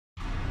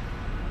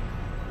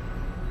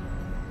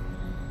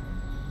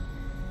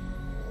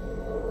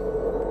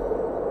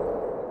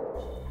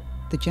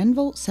The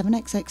Genvolt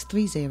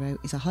 7XX30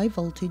 is a high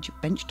voltage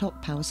benchtop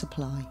power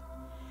supply.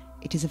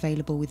 It is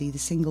available with either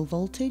single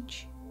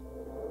voltage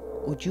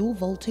or dual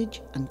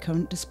voltage and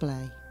current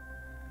display.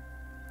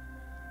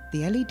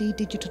 The LED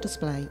digital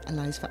display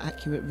allows for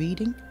accurate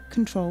reading,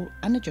 control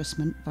and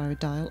adjustment via a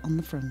dial on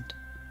the front.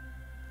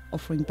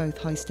 Offering both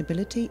high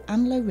stability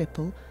and low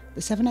ripple, the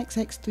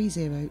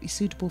 7XX30 is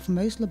suitable for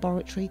most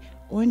laboratory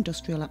or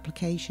industrial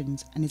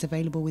applications and is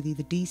available with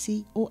either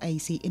DC or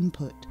AC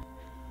input.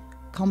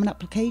 Common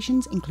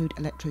applications include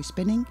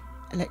electrospinning,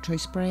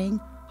 electrospraying,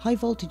 high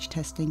voltage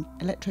testing,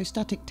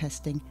 electrostatic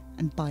testing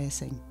and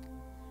biasing.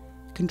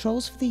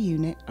 Controls for the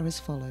unit are as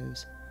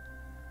follows.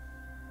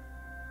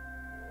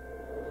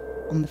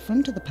 On the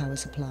front of the power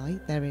supply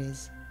there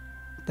is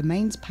the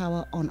mains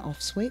power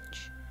on-off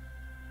switch,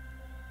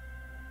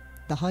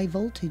 the high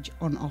voltage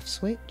on-off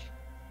switch,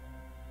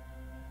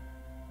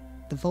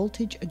 the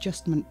voltage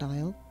adjustment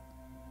dial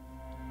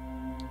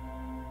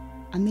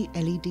and the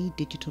LED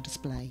digital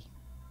display.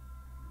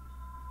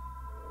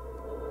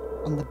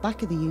 On the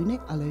back of the unit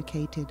are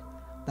located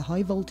the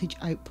high voltage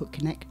output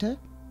connector,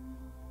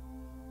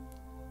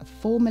 a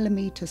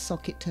 4mm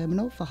socket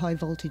terminal for high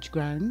voltage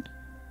ground,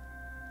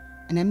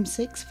 an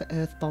M6 for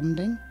earth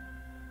bonding,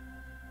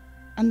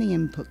 and the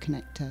input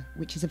connector,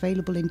 which is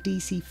available in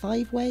DC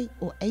 5-way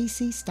or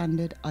AC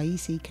standard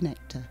IEC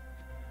connector.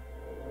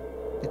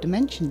 The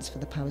dimensions for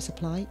the power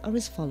supply are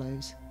as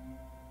follows.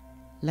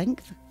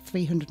 Length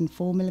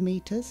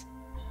 304mm,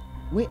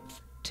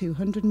 width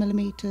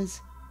 200mm,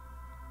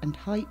 and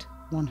height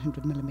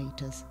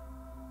 100mm.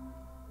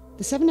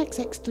 The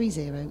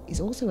 7XX30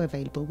 is also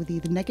available with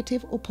either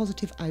negative or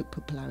positive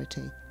output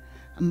polarity,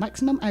 a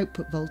maximum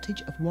output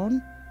voltage of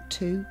 1,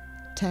 2,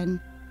 10,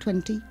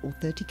 20 or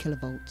 30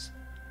 kilovolts.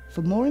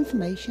 For more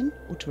information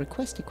or to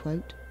request a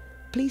quote,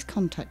 please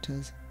contact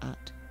us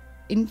at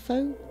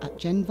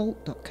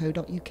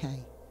info@genvolt.co.uk.